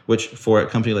experiments, which for a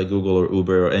company like Google or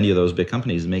Uber or any of those big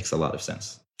companies makes a lot of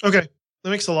sense. Okay. That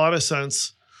makes a lot of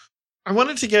sense. I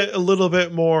wanted to get a little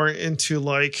bit more into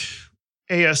like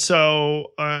ASO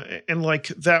and like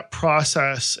that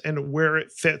process and where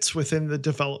it fits within the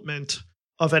development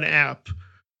of an app.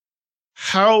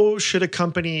 How should a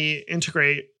company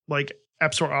integrate like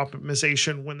App Store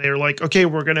optimization when they're like, okay,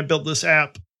 we're going to build this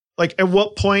app? Like at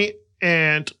what point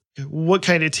and what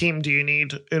kind of team do you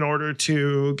need in order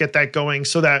to get that going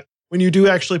so that when you do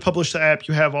actually publish the app,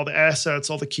 you have all the assets,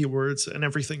 all the keywords and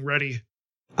everything ready?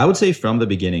 I would say from the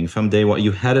beginning, from day one,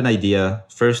 you had an idea,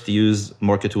 first use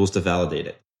Market Tools to validate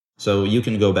it. So you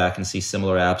can go back and see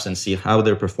similar apps and see how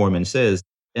their performance is.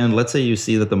 And let's say you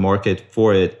see that the market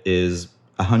for it is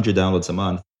 100 downloads a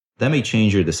month. That may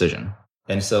change your decision.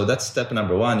 And so that's step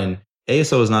number one. And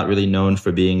ASO is not really known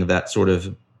for being that sort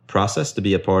of process, to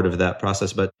be a part of that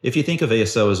process. But if you think of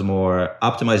ASO as more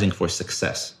optimizing for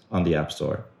success on the App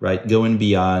Store, right? Going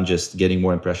beyond just getting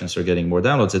more impressions or getting more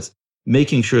downloads, it's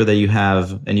making sure that you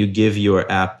have and you give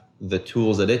your app the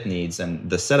tools that it needs and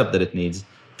the setup that it needs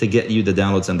to get you the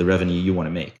downloads and the revenue you want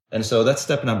to make. And so that's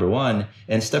step number one.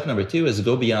 And step number two is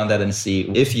go beyond that and see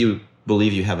if you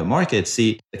believe you have a market,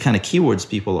 see the kind of keywords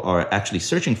people are actually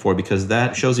searching for, because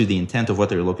that shows you the intent of what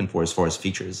they're looking for as far as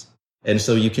features. And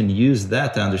so you can use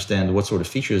that to understand what sort of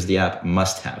features the app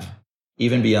must have,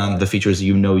 even beyond the features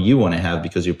you want to have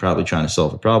because you're probably trying to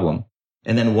solve a problem.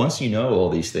 And then once you know all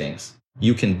these things,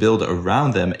 you can build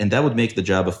around them. And that would make the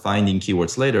job of finding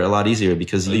keywords later a lot easier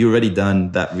because you already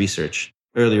done that research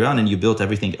earlier on and you built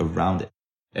everything around it.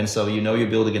 And so you know you're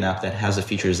building an app that has the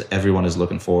features everyone is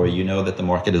looking for. You know that the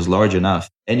market is large enough,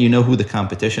 and you know who the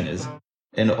competition is.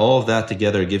 And all of that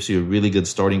together gives you a really good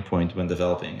starting point when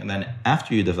developing. And then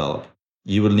after you develop,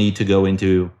 you will need to go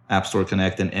into App Store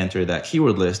Connect and enter that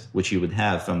keyword list, which you would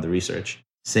have from the research.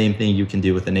 Same thing you can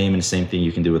do with the name, and same thing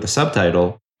you can do with the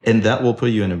subtitle. And that will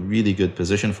put you in a really good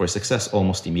position for success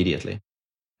almost immediately.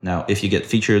 Now, if you get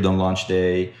featured on launch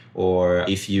day, or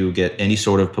if you get any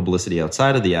sort of publicity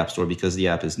outside of the App Store because the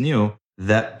app is new,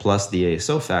 that plus the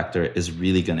ASO factor is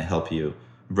really going to help you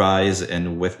rise,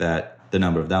 and with that, the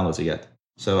number of downloads you get.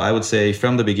 So I would say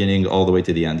from the beginning all the way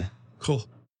to the end. Cool.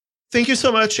 Thank you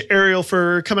so much, Ariel,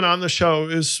 for coming on the show.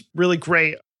 It was really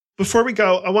great. Before we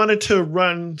go, I wanted to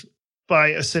run by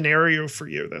a scenario for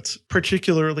you that's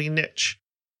particularly niche.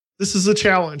 This is a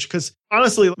challenge because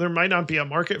honestly, there might not be a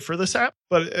market for this app,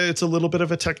 but it's a little bit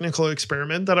of a technical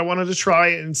experiment that I wanted to try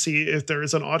and see if there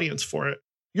is an audience for it.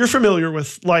 You're familiar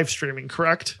with live streaming,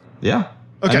 correct? Yeah,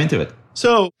 okay. I'm into it.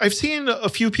 So I've seen a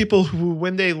few people who,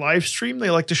 when they live stream,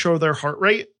 they like to show their heart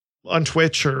rate on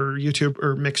Twitch or YouTube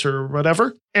or Mixer or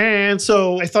whatever. And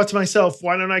so I thought to myself,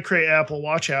 why don't I create an Apple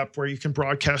Watch app where you can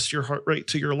broadcast your heart rate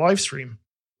to your live stream?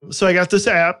 So I got this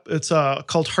app. It's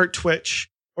called Heart Twitch,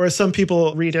 or as some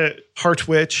people read it,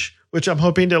 Heartwitch, which I'm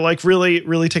hoping to like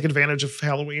really take advantage of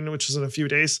Halloween, which is in a few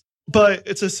days. But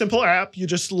it's a simple app. You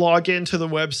just log into the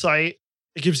website.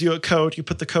 It gives you a code. You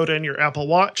put the code in your Apple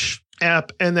Watch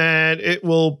app, and then it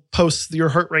will post your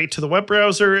heart rate to the web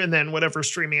browser, and then whatever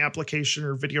streaming application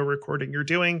or video recording you're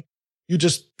doing, you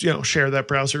just share that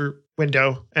browser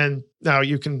window, and now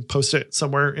you can post it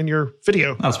somewhere in your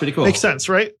video. That's pretty cool. Makes sense,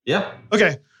 right? Yeah.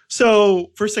 Okay. So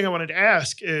first thing I wanted to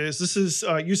ask is, this is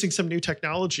using some new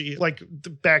technology, like the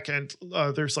backend.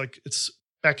 It's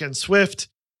backend Swift.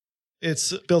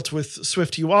 It's built with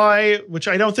Swift UI, which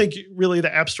I don't think really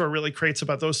the App Store really creates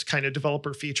about those kind of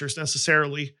developer features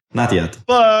necessarily. Not yet.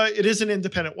 But it is an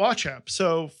independent watch app.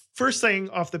 So first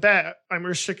thing off the bat, I'm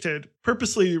restricted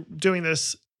purposely doing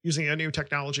this using a new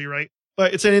technology, right?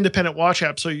 But it's an independent watch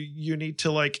app. So you need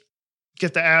to like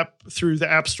get the app through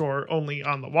the App Store only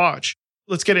on the watch.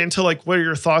 Let's get into like, what are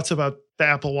your thoughts about the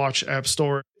Apple Watch App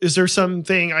Store? Is there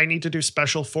something I need to do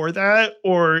special for that?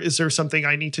 Or is there something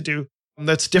I need to do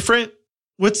that's different?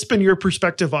 What's been your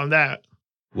perspective on that?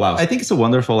 Wow. I think it's a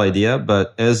wonderful idea,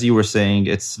 but as you were saying,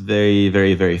 it's very,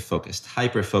 very, very focused,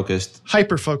 hyper-focused.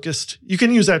 Hyper-focused. You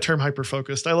can use that term,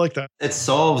 hyper-focused. I like that. It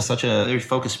solves such a very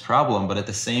focused problem, but at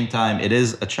the same time, it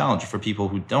is a challenge for people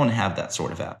who don't have that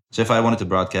sort of app. So if I wanted to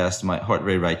broadcast my heart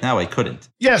rate right now, I couldn't.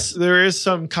 Yes, there is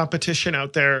some competition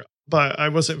out there, but I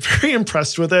wasn't very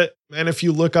impressed with it. And if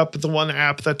you look up the one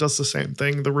app that does the same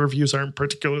thing, the reviews aren't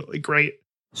particularly great.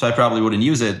 So I probably wouldn't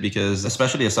use it because,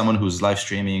 especially as someone who's live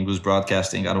streaming, who's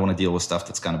broadcasting, I don't want to deal with stuff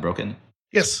that's kind of broken.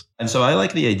 Yes. And so I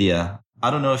like the idea.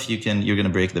 I don't know if you're going to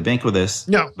break the bank with this.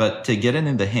 No. But to get it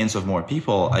in the hands of more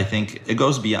people, I think it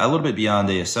goes a little bit beyond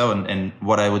ASO. And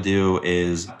what I would do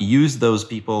is use those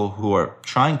people who are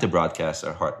trying to broadcast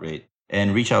their heart rate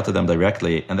and reach out to them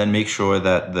directly, and then make sure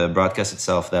that the broadcast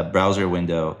itself, that browser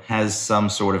window, has some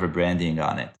sort of a branding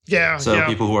on it. Yeah. So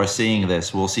people who are seeing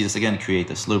this will see this again, create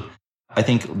this loop. I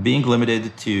think being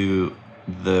limited to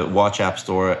the Watch App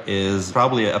Store is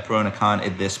probably a pro and a con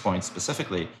at this point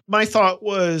specifically. My thought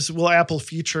was, will Apple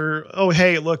feature, oh,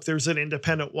 hey, look, there's an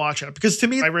independent watch app? Because to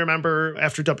me, I remember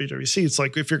after WWDC, it's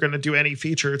like, if you're going to do any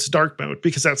feature, it's dark mode,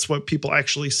 because that's what people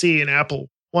actually see and Apple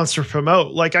wants to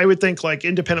promote. Like, I would think like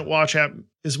independent watch app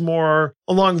is more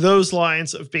along those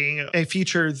lines of being a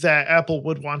feature that Apple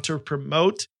would want to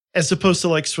promote, as opposed to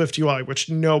like Swift UI, which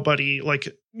nobody, like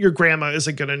your grandma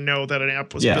isn't going to know that an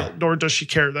app was built, nor does she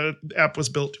care that an app was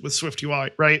built with Swift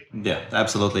UI, right? Yeah,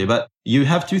 absolutely. But you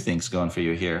have two things going for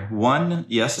you here. One,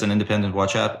 yes, it's an independent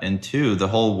watch app. And two, the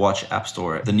whole Watch App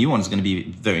Store, the new one is going to be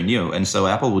very new. And so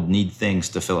Apple would need things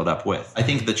to fill it up with. I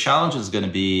think the challenge is going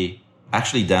to be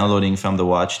actually downloading from the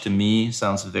watch. To me,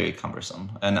 sounds very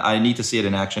cumbersome. And I need to see it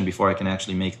in action before I can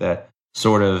actually make that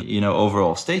sort of,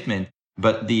 overall statement.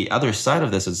 But the other side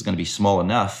of this is going to be small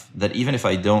enough that even if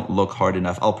I don't look hard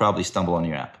enough, I'll probably stumble on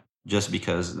your app just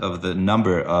because of the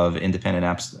number of independent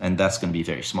apps. And that's going to be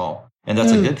very small. And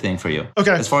that's a good thing for you.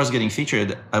 Okay. As far as getting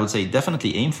featured, I would say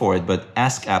definitely aim for it, but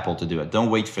ask Apple to do it.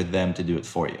 Don't wait for them to do it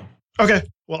for you. Okay.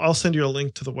 Well, I'll send you a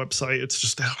link to the website. It's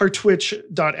just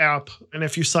heartwitch.app. And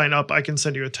if you sign up, I can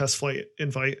send you a test flight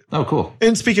invite. Oh, cool.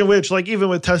 And speaking of which, like even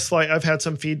with test flight, I've had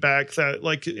some feedback that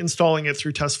like installing it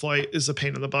through test flight is a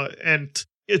pain in the butt. And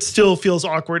it still feels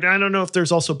awkward. And I don't know if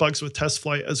there's also bugs with test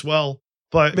flight as well,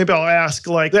 but maybe I'll ask,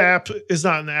 like the app is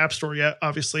not in the App Store yet.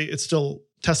 Obviously, it's still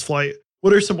test flight.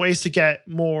 What are some ways to get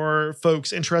more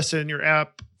folks interested in your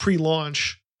app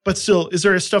pre-launch But still, is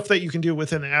there stuff that you can do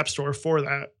within the App Store for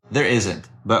that? There isn't.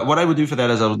 But what I would do for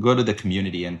that is I would go to the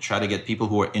community and try to get people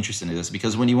who are interested in this.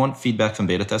 Because when you want feedback from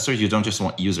beta testers, you don't just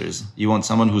want users. You want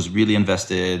someone who's really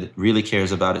invested, really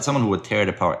cares about it, someone who would tear it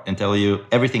apart and tell you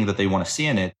everything that they want to see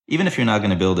in it. Even if you're not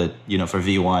going to build it, for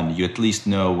V1, you at least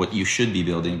know what you should be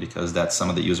building because that's some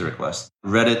of the user requests.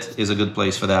 Reddit is a good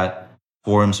place for that.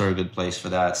 Forums are a good place for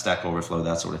that, Stack Overflow,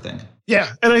 that sort of thing.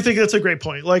 Yeah, and I think that's a great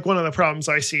point. Like one of the problems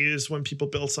I see is when people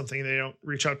build something, they don't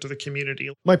reach out to the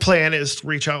community. My plan is to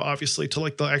reach out, obviously, to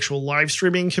like the actual live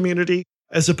streaming community,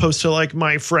 as opposed to like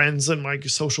my friends and my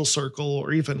social circle,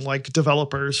 or even like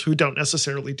developers who don't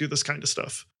necessarily do this kind of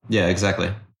stuff. Yeah,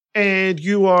 exactly. And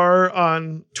you are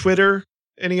on Twitter,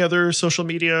 any other social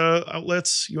media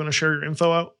outlets you want to share your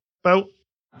info out about?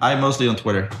 I'm mostly on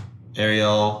Twitter.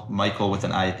 Ariel Michael with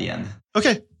an I at the end.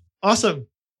 Okay, awesome.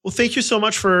 Well, thank you so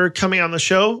much for coming on the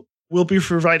show. We'll be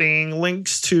providing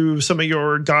links to some of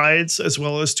your guides as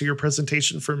well as to your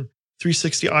presentation from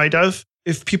 360 iDev.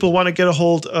 If people want to get a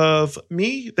hold of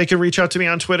me, they can reach out to me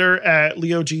on Twitter at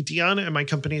LeoGDion, and my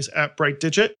company is at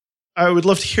BrightDigit. I would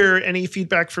love to hear any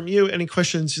feedback from you, any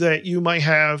questions that you might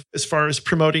have as far as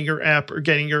promoting your app or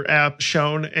getting your app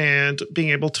shown and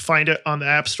being able to find it on the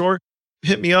App Store.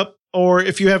 Hit me up. Or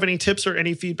if you have any tips or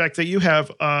any feedback that you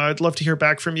have, I'd love to hear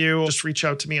back from you. Just reach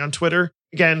out to me on Twitter.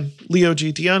 Again,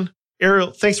 LeoGDion.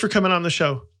 Ariel, thanks for coming on the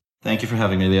show. Thank you for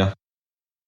having me, Leo.